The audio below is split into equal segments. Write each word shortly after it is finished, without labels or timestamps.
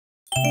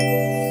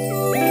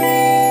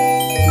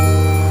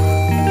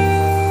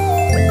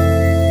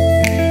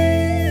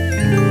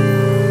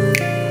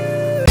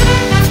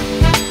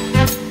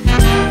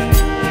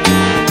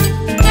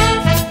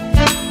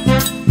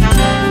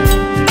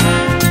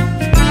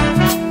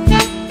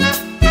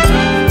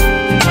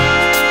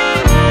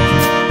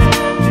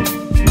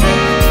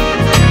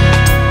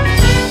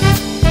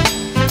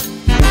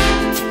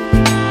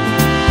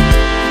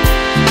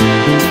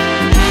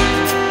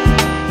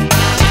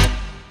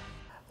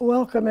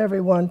Welcome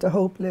everyone to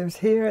Hope Lives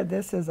Here.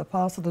 This is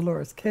Apostle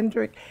Dolores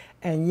Kendrick,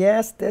 and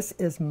yes, this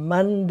is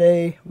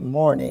Monday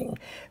morning.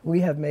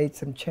 We have made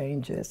some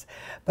changes,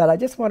 but I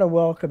just want to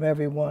welcome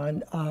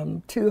everyone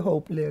to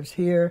Hope Lives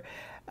Here,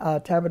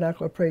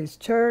 Tabernacle of Praise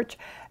Church,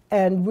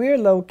 and we're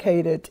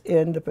located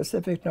in the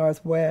Pacific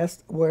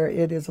Northwest, where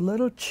it is a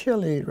little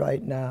chilly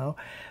right now,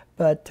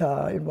 but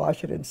in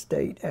Washington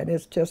State, and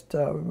it's just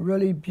a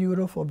really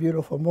beautiful,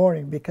 beautiful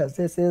morning because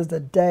this is the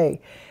day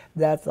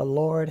that the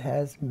Lord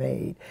has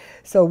made.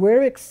 So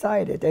we're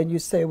excited. And you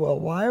say, well,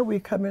 why are we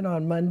coming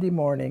on Monday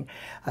morning?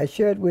 I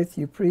shared with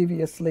you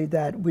previously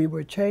that we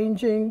were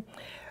changing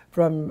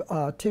from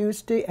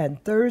Tuesday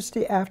and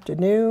Thursday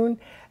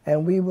afternoon,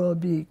 and we will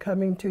be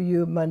coming to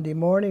you Monday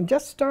morning,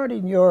 just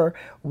starting your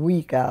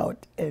week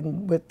out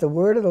and with the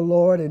word of the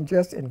Lord and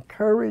just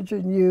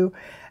encouraging you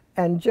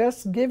and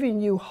just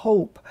giving you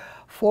hope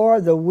for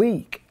the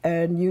week.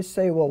 And you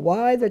say, well,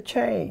 why the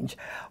change?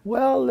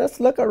 Well, let's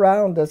look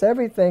around us.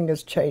 Everything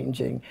is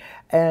changing.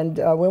 And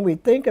when we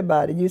think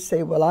about it, you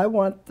say, well, I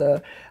want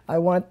the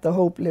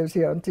Hope Lives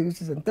Here on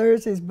Tuesdays and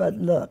Thursdays. But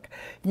look,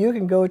 you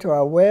can go to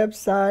our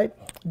website,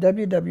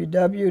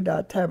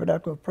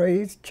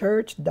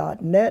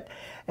 www.tabernacleofpraisechurch.net,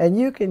 and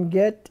you can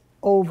get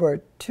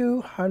over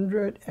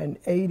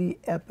 280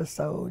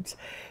 episodes.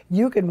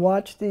 You can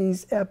watch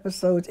these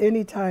episodes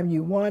anytime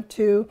you want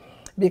to,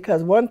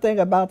 because one thing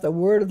about the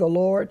word of the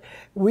Lord,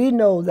 we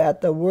know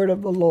that the word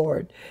of the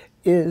Lord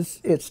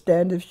it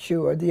standeth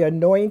sure. The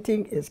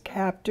anointing is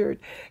captured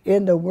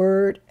in the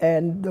word,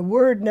 and the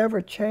word never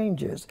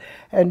changes.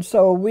 And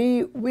so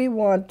we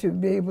want to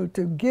be able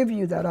to give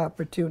you that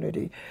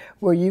opportunity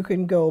where you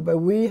can go. But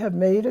we have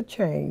made a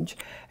change,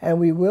 and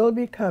we will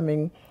be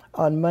coming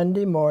on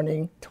Monday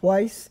morning,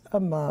 twice a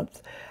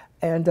month,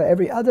 and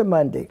every other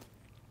Monday,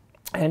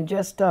 and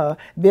just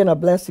being a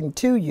blessing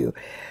to you.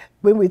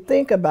 When we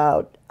think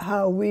about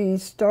how we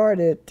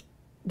started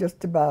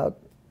just about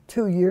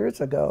 2 years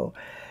ago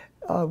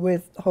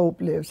with Hope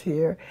Lives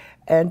Here,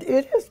 and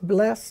it has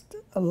blessed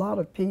a lot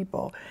of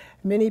people,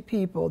 many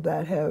people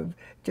that have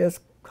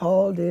just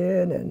called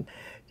in and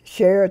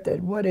shared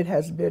that what it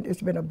has been,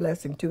 it's been a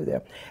blessing to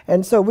them.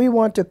 And so we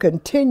want to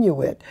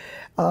continue it,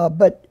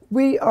 but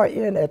we are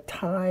in a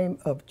time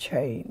of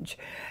change.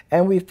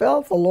 And we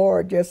felt the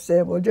Lord just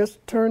said, well,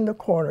 just turn the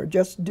corner,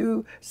 just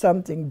do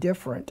something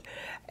different.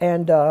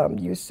 And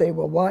you say,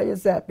 well, why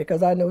is that?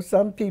 Because I know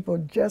some people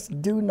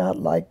just do not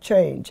like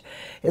change.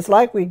 It's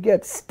like we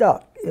get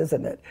stuck,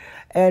 isn't it?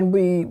 And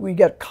we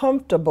get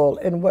comfortable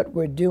in what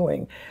we're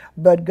doing.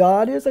 But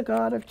God is a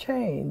God of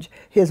change.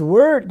 His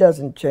word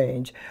doesn't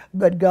change,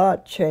 but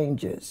God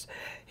changes.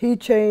 He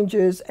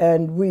changes,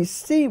 and we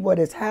see what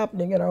is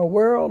happening in our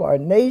world. Our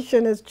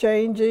nation is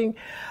changing.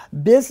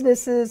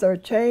 Businesses are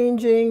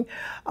changing.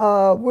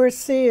 We're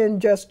seeing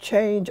just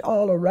change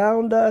all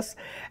around us.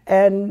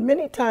 And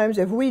many times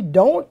if we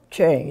don't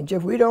change,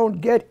 if we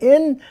don't get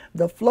in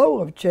the flow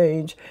of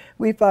change,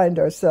 we find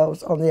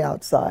ourselves on the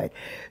outside.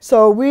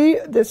 So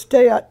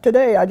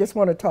today, I just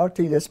want to talk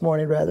to you this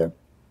morning, rather,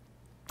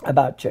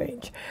 about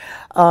change.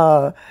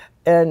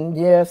 And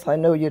yes, I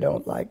know you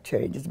don't like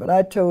changes, but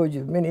I told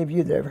you, many of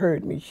you that have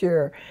heard me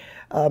share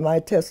my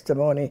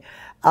testimony,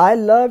 I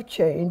love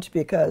change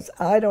because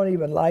I don't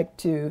even like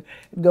to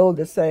go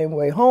the same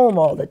way home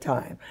all the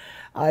time.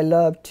 I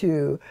love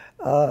to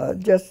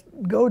just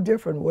go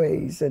different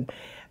ways.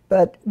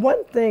 But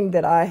one thing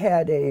that I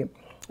had a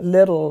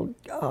little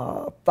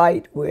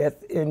fight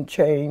with in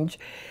change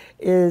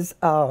is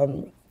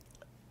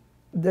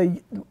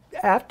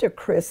after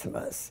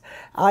Christmas,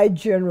 I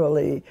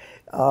generally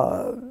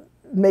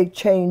make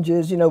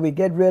changes. You know, we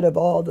get rid of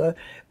all the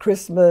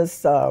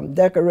Christmas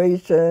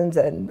decorations,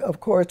 and of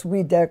course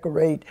we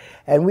decorate,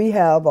 and we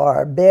have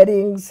our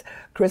beddings,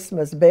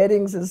 Christmas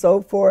beddings and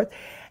so forth,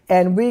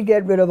 and we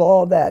get rid of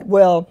all that.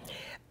 Well,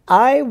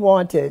 I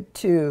wanted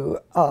to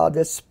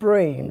the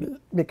spring,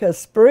 because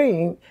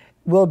spring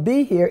will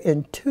be here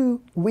in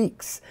 2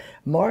 weeks.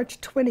 March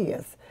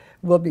 20th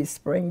will be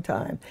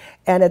springtime.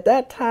 And at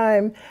that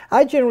time,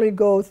 I generally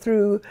go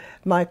through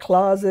my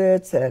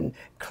closets and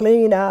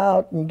clean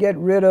out and get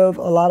rid of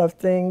a lot of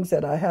things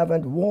that I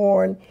haven't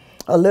worn,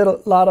 a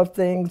lot of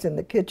things in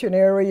the kitchen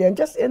area and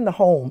just in the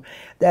home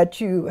that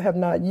you have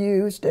not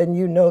used, and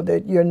you know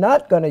that you're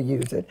not going to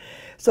use it.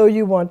 So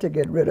you want to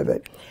get rid of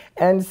it.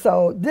 And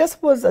so this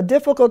was a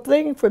difficult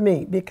thing for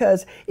me,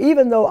 because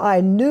even though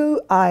I knew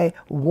I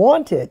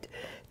wanted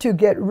to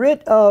get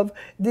rid of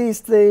these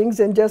things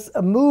and just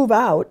move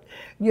out,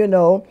 you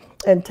know,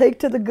 and take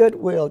to the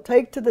Goodwill,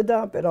 take to the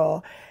dump it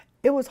all,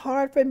 it was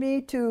hard for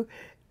me to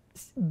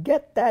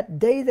get that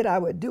day that I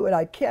would do it,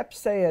 I kept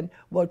saying,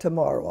 well,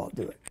 tomorrow I'll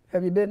do it.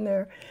 Have you been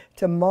there?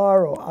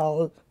 Tomorrow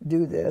I'll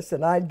do this.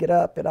 And I'd get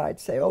up and I'd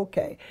say,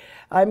 okay,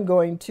 I'm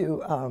going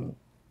to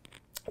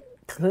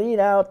clean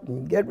out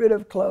and get rid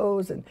of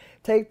clothes and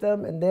take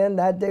them. And then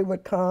that day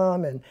would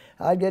come and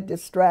I'd get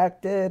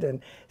distracted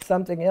and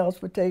something else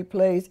would take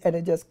place. And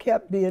it just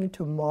kept being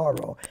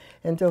tomorrow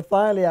until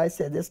finally I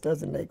said, this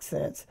doesn't make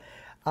sense.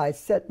 I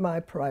set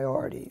my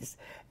priorities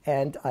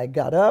and I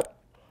got up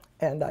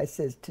and I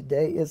said,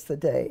 today is the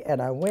day.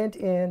 And I went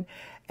in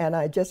and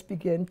I just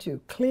began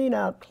to clean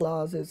out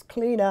closets,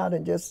 clean out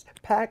and just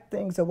pack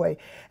things away.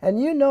 And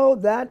you know,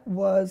 that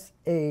was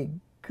a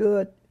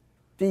good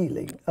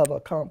feeling of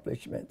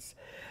accomplishments.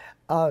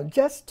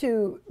 Just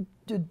to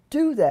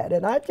do that,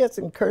 and I just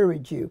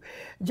encourage you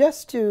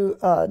just to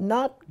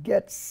not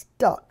get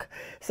stuck.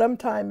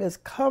 Sometimes it's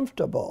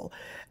comfortable.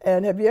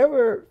 And have you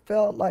ever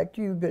felt like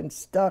you've been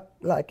stuck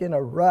like in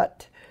a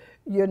rut,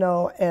 you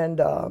know,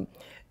 and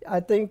I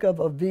think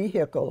of a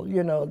vehicle,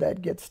 you know,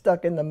 that gets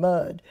stuck in the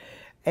mud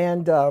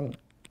and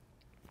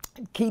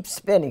keep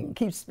spinning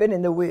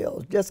the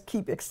wheels, just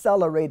keep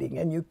accelerating,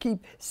 and you keep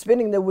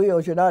spinning the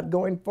wheels. You're not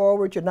going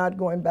forward, you're not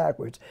going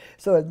backwards.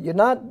 So if you're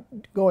not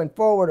going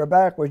forward or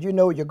backwards, you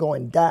know you're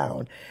going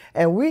down.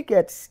 And we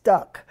get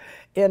stuck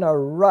in a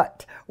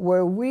rut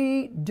where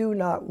we do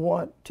not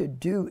want to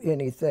do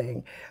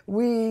anything.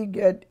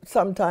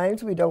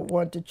 Sometimes we don't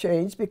want to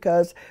change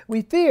because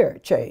we fear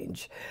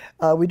change.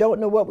 We don't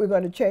know what we're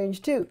going to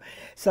change to.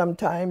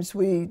 Sometimes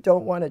we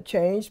don't want to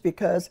change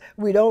because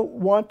we don't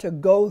want to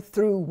go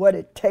through what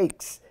it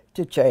takes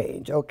to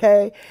change,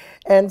 okay?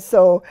 And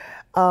so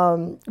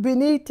we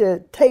need to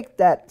take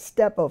that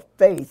step of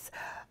faith.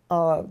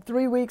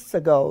 3 weeks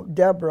ago,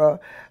 Deborah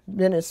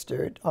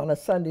ministered on a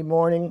Sunday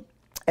morning,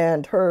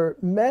 and her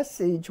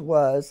message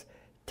was,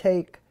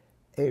 take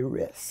a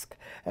risk.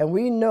 And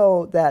we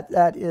know that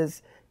that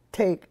is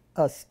take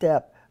a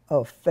step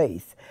of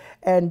faith.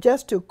 And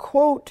just to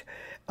quote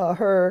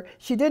her,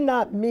 she did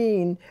not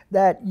mean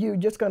that you're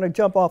just going to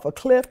jump off a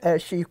cliff,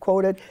 as she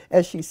quoted,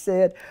 as she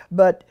said,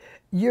 but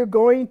you're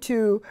going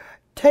to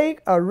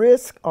take a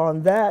risk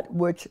on that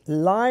which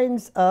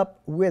lines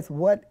up with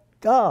what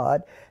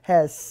God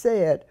has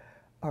said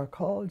or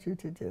called you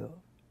to do.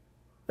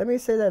 Let me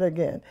say that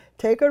again.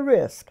 Take a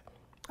risk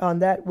on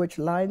that which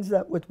lines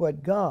up with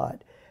what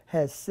God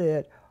has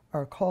said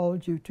or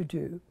called you to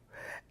do.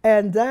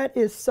 And that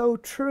is so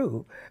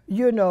true.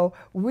 You know,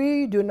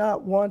 we do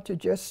not want to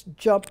just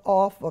jump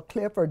off a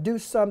cliff or do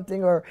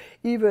something or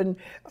even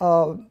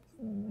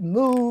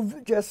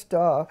move just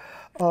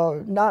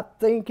not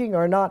thinking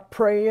or not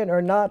praying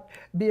or not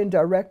being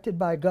directed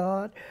by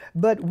God,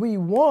 but we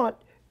want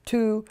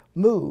to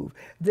move.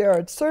 There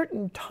are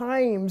certain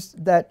times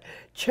that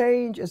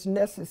change is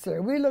necessary.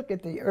 We look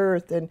at the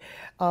earth and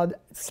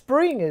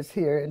spring is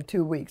here in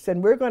 2 weeks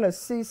and we're going to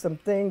see some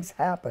things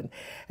happen.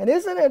 And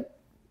isn't it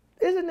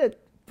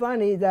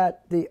funny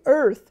that the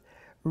earth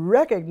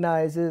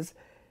recognizes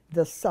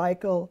the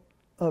cycle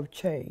of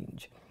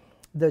change,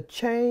 the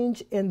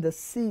change in the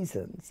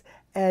seasons.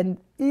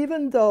 And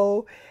even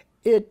though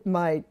it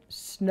might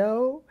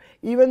snow,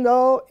 even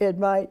though it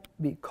might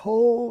be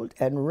cold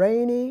and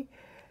rainy,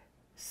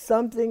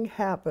 something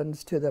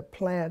happens to the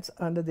plants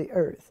under the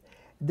earth.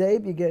 They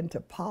begin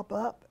to pop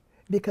up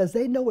because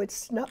they know it's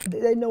spring.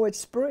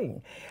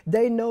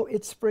 They know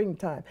it's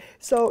springtime.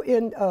 So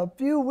in a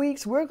few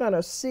weeks, we're going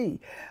to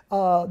see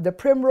the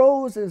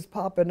primroses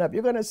popping up.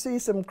 You're going to see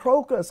some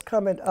crocus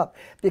coming up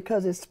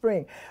because it's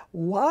spring.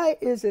 Why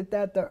is it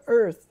that the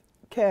earth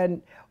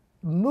can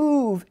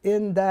move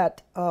in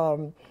that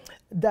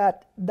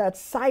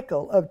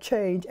cycle of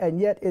change, and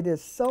yet it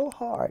is so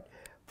hard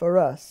for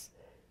us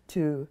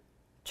to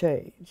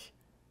change?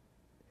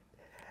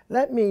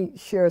 Let me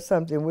share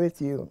something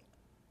with you.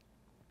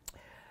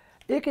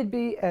 It could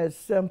be as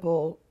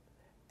simple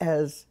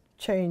as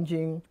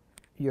changing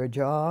your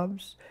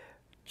jobs,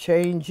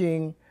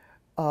 changing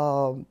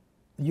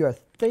your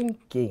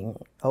thinking,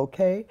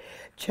 okay?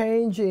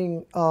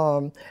 Changing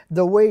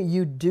the way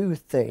you do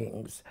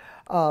things,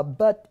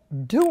 but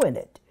doing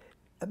it,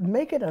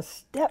 making a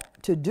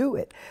step to do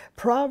it.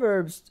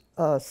 Proverbs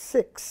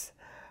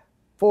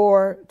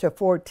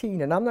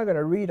 6:4-14, and I'm not going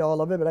to read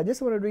all of it, but I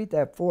just want to read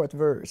that 4th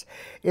verse.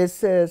 It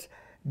says,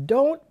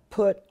 don't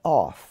put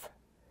off,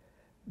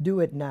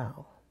 do it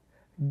now.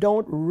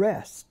 Don't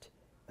rest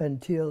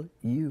until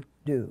you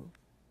do.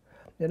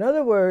 In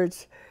other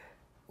words,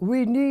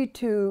 we need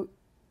to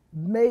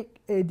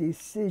make a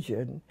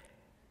decision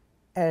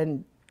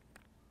and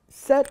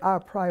set our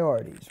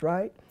priorities,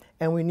 right?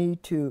 And we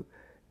need to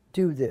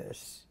do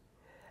this.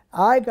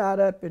 I got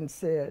up and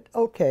said,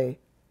 okay,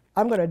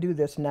 I'm going to do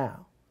this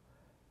now.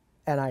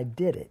 And I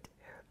did it.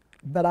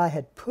 But I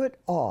had put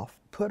off.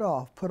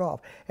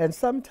 And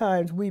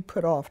sometimes we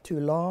put off too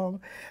long.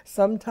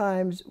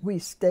 Sometimes we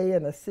stay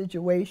in a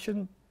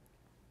situation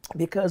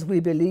because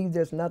we believe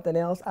there's nothing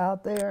else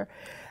out there.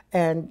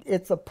 And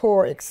it's a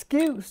poor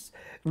excuse,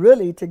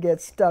 really, to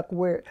get stuck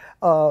where,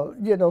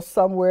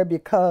 somewhere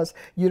because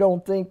you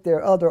don't think there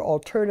are other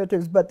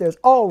alternatives, but there's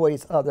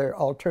always other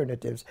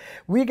alternatives.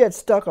 We get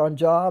stuck on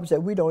jobs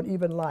that we don't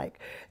even like.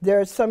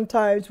 There's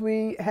sometimes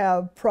we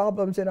have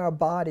problems in our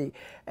body,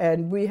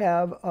 and we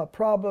have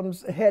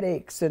problems,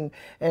 headaches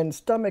and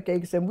stomach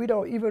aches, and we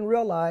don't even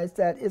realize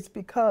that it's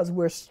because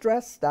we're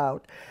stressed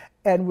out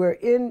and we're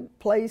in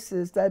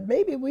places that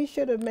maybe we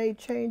should have made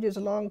changes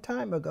a long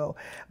time ago.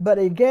 But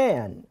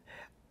again,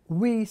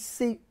 we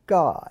seek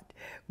God.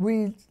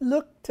 We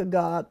look to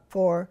God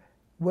for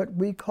what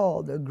we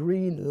call the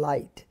green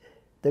light.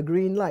 The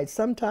green light.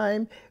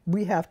 Sometimes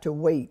we have to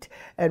wait.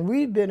 And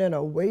we've been in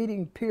a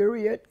waiting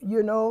period,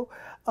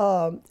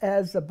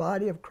 as the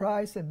body of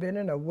Christ have been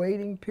in a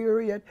waiting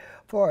period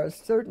for a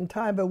certain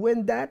time. But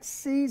when that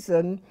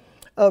season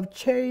of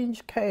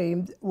change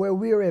came, where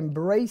we're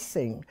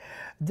embracing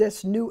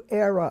this new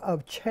era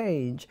of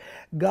change,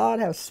 God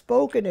has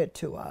spoken it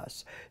to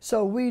us.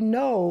 So we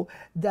know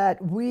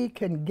that we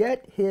can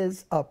get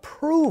his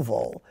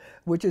approval,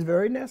 which is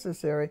very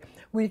necessary.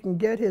 We can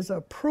get his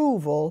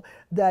approval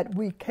that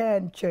we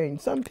can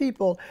change. Some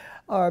people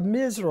are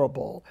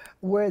miserable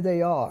where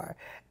they are,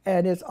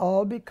 and it's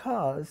all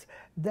because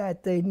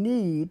that they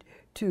need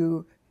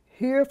to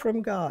hear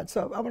from God.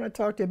 So I want to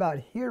talk to you about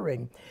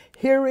hearing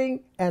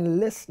and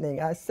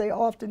listening. I say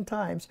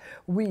oftentimes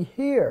we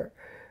hear.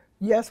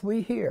 Yes,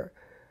 we hear.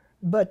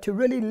 But to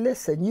really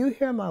listen, you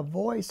hear my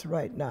voice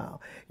right now.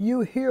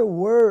 You hear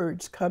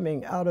words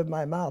coming out of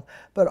my mouth.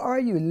 But are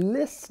you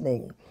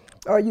listening?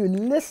 Are you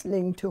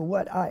listening to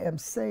what I am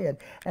saying?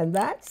 And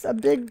that's a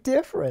big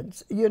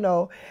difference,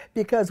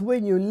 because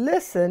when you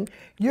listen,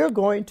 you're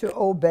going to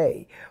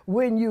obey.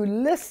 When you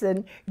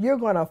listen, you're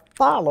going to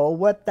follow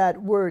what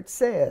that word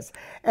says.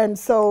 And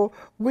so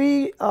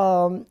we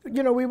want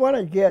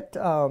to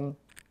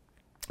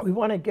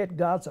get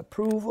God's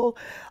approval.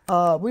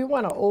 We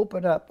want to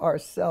open up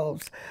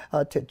ourselves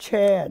to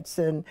chance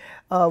and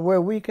where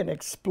we can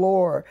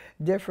explore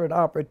different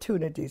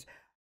opportunities.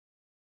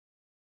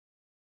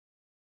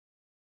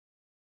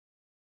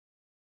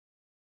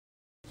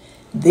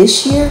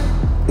 This year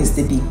is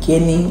the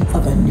beginning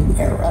of a new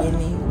era.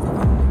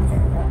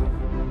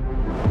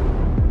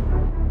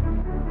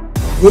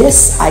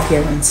 This, I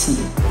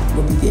guarantee,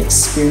 will be the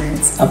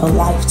experience of a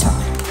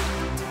lifetime.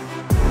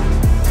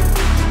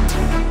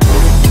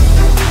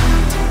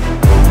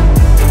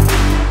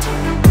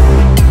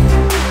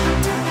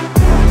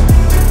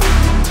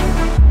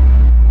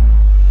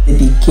 The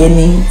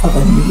beginning of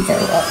a new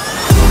era.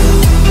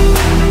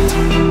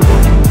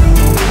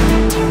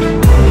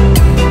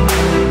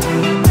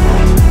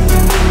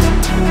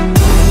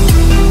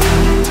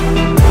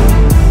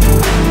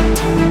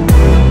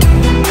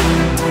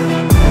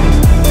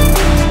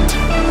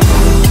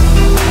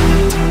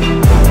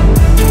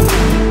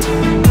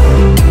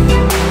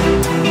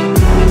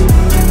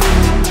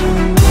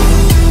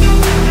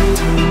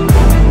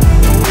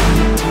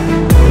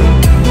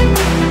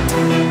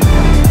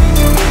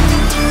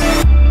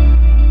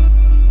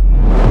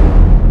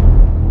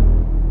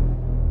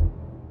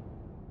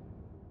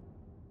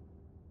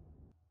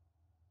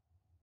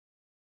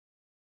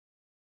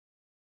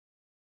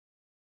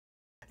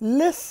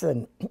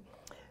 Listen,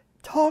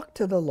 talk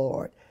to the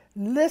Lord.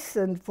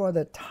 Listen for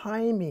the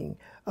timing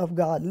of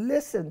God.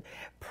 Listen,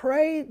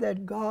 pray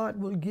that God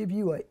will give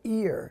you an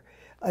ear,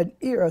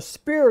 a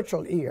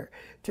spiritual ear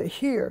to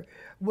hear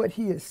what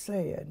he is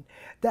saying,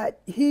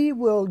 that he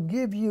will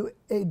give you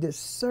a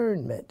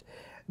discernment,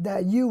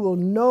 that you will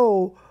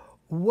know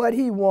what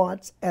he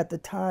wants at the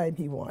time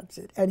he wants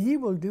it. And he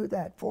will do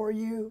that for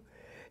you.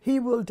 He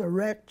will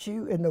direct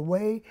you in the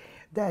way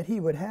that he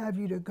would have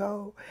you to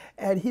go,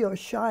 and he'll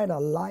shine a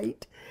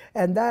light,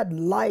 and that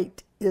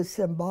light is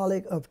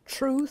symbolic of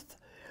truth,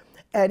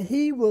 and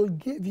he will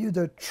give you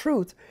the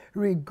truth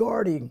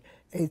regarding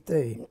a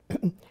thing.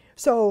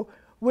 So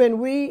when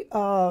we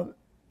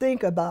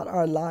think about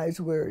our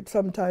lives, we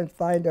sometimes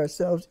find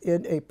ourselves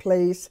in a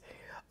place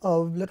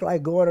of look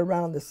like going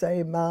around the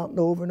same mountain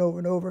over and over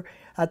and over.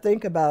 I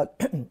think about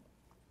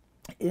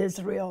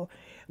Israel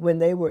when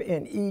they were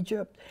in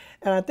Egypt,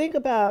 and I think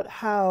about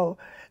how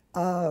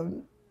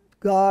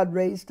God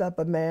raised up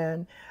a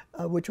man,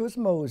 which was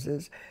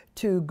Moses,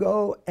 to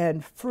go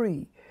and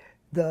free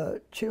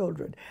the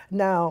children.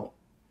 Now,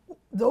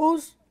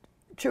 those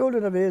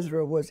children of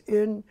Israel was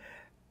in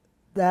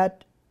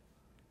that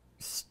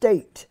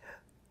state,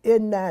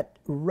 in that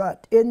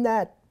rut, in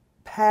that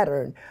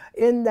pattern,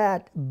 in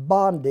that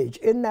bondage,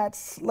 in that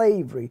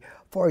slavery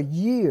for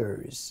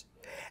years.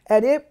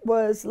 And it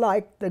was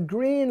like the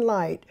green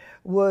light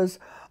was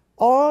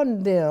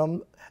on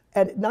them,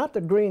 and not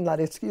the green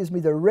light, excuse me,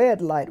 the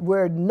red light,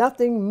 where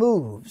nothing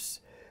moves.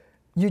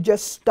 You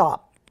just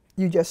stop.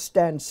 You just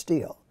stand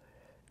still,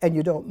 and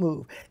you don't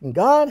move. And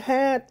God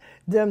had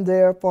them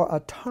there for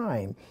a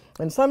time.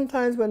 And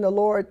sometimes when the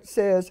Lord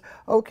says,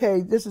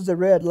 okay, this is a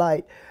red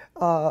light,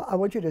 I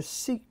want you to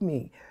seek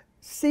me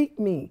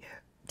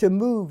to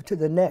move to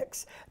the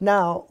next.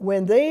 Now,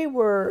 when they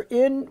were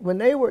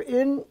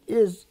in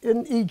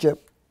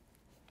Egypt,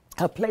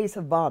 a place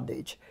of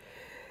bondage.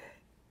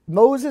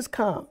 Moses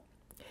comes.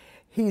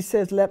 He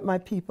says, let my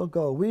people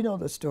go. We know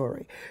the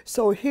story.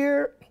 So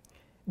here,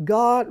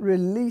 God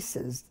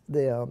releases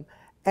them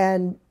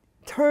and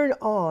turn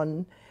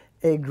on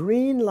a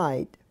green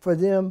light for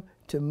them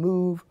to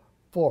move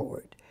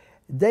forward.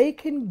 They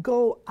can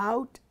go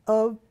out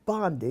of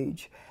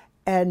bondage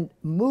and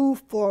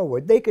move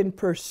forward. They can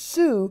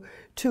pursue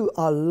to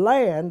a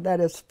land that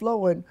is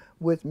flowing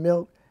with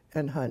milk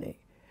and honey.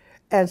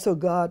 And so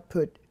God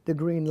put the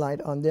green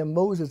light on them.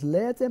 Moses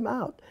led them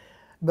out.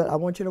 But I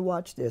want you to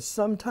watch this.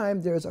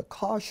 Sometimes there's a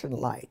caution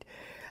light.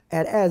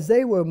 And as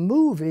they were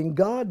moving,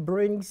 God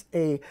brings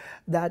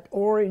that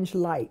orange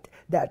light,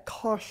 that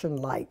caution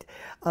light.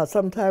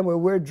 Sometime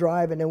when we're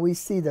driving and we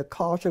see the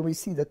caution, we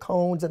see the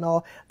cones and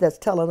all, that's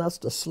telling us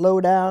to slow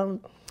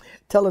down.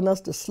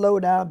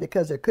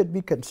 Because there could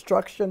be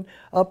construction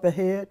up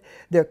ahead.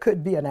 There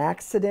could be an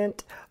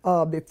accident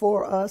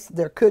before us.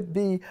 There could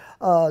be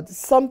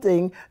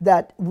something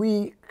that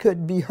we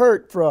could be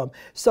hurt from.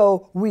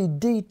 So we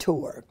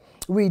detour.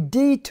 We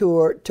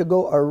detour to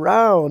go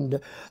around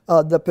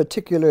the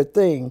particular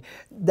thing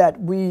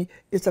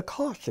it's a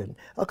caution.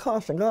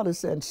 God is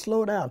saying,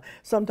 slow down.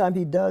 Sometimes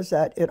he does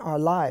that in our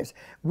lives.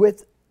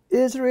 With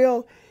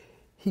Israel,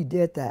 he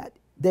did that.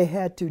 They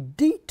had to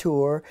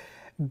detour,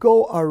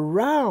 go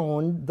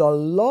around the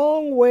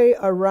long way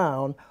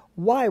around.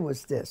 Why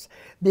was this?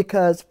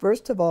 Because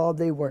first of all,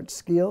 they weren't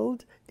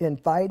skilled in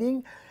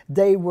fighting.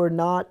 They were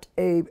not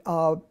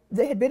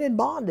they had been in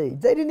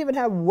bondage. They didn't even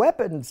have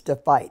weapons to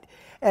fight.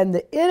 And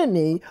the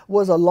enemy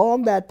was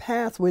along that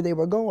path where they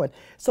were going.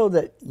 So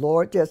the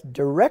Lord just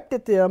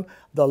directed them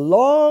the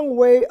long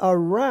way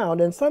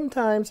around. And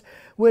sometimes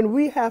when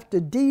we have to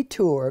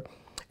detour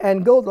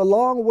and go the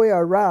long way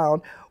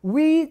around,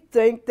 we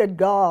think that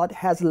God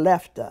has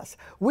left us.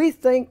 We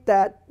think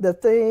that the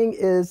thing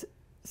is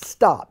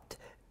stopped,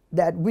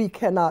 that we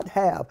cannot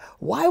have.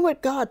 Why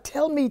would God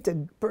tell me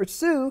to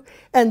pursue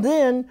and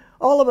then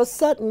all of a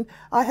sudden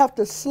I have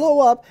to slow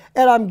up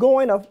and I'm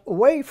going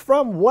away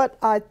from what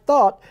I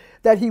thought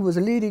that he was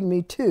leading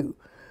me to?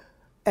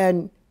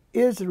 And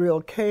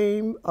Israel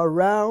came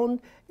around,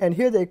 and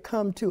here they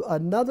come to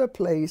another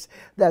place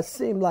that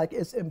seemed like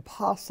it's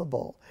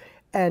impossible.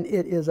 And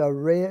it is a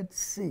Red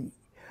Sea,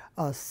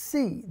 a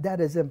sea that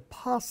is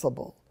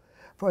impossible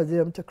for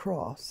them to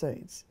cross,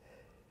 saints.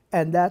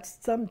 And that's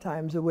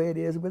sometimes the way it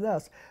is with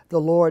us.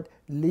 The Lord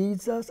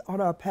leads us on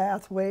our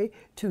pathway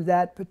to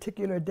that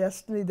particular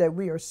destiny that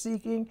we are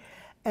seeking,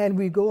 and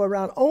we go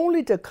around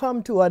only to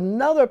come to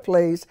another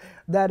place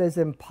that is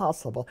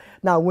impossible.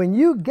 Now, when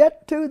you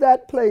get to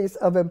that place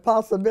of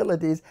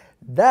impossibilities,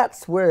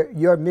 that's where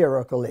your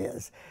miracle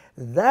is.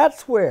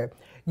 That's where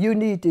you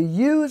need to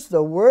use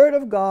the Word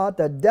of God,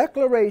 the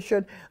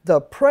declaration, the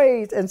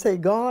praise, and say,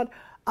 God,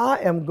 I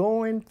am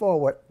going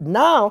forward.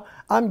 Now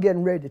I'm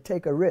getting ready to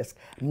take a risk.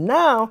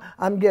 Now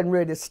I'm getting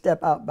ready to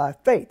step out by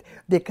faith,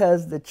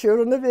 because the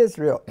children of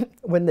Israel,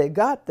 when they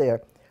got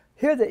there,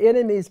 here the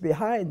enemies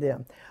behind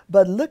them.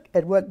 But look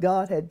at what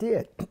God had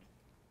did.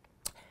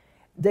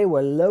 They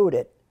were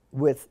loaded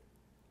with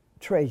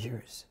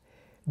treasures.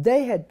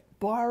 They had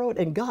borrowed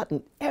and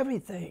gotten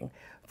everything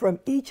from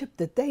Egypt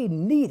that they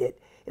needed.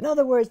 In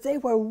other words, they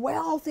were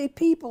wealthy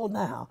people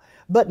now.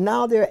 But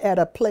now they're at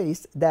a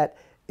place that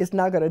it's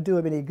not going to do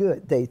them any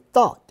good, they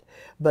thought.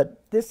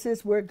 But this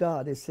is where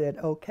God has said,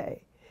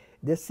 okay,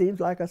 this seems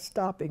like a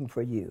stopping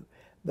for you,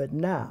 but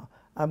now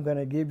I'm going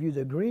to give you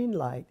the green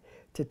light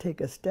to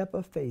take a step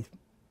of faith.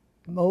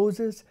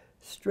 Moses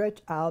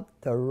stretched out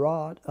the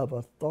rod of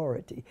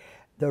authority.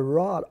 The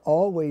rod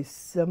always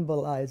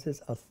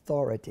symbolizes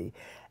authority.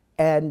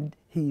 And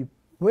he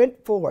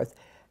went forth,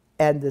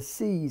 and the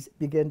seas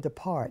began to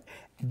part.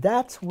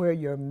 That's where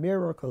your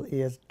miracle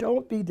is.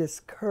 Don't be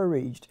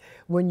discouraged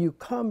when you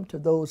come to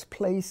those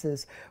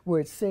places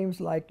where it seems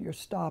like you're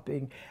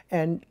stopping.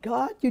 And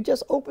God, you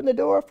just open the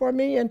door for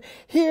me, and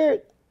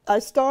here I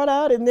start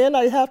out, and then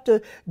I have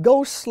to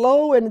go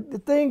slow, and the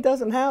thing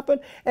doesn't happen.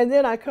 And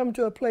then I come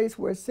to a place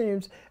where it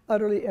seems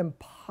utterly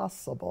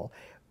impossible.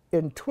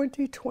 In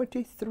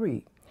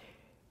 2023,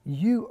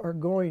 you are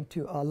going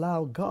to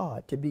allow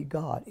God to be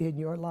God in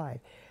your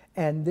life.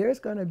 And there's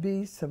going to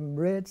be some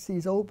Red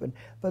Seas open.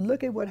 But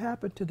look at what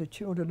happened to the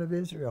children of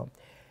Israel.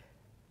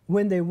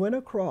 When they went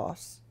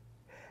across,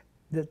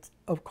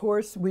 of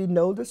course, we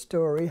know the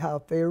story, how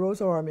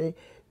Pharaoh's army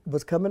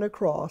was coming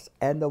across,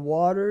 and the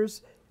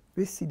waters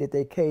receded.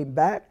 They came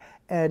back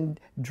and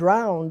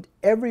drowned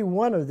every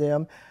one of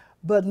them.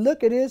 But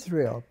look at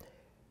Israel.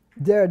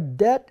 Their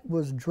debt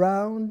was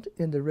drowned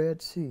in the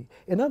Red Sea.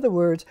 In other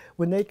words,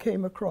 when they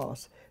came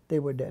across, they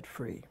were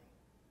debt-free,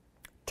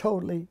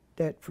 totally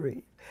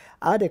debt-free.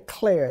 I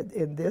declare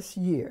in this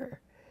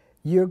year,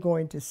 you're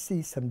going to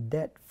see some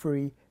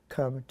debt-free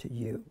come to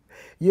you.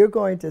 You're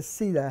going to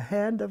see the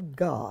hand of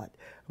God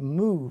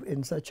move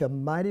in such a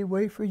mighty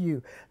way for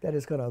you that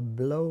is going to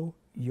blow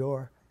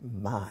your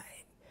mind.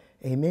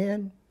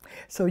 Amen?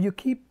 So you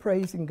keep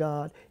praising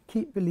God,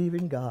 keep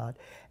believing God,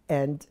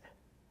 and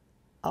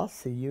I'll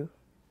see you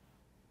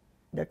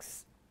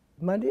next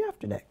Monday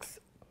after next.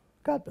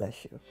 God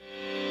bless you.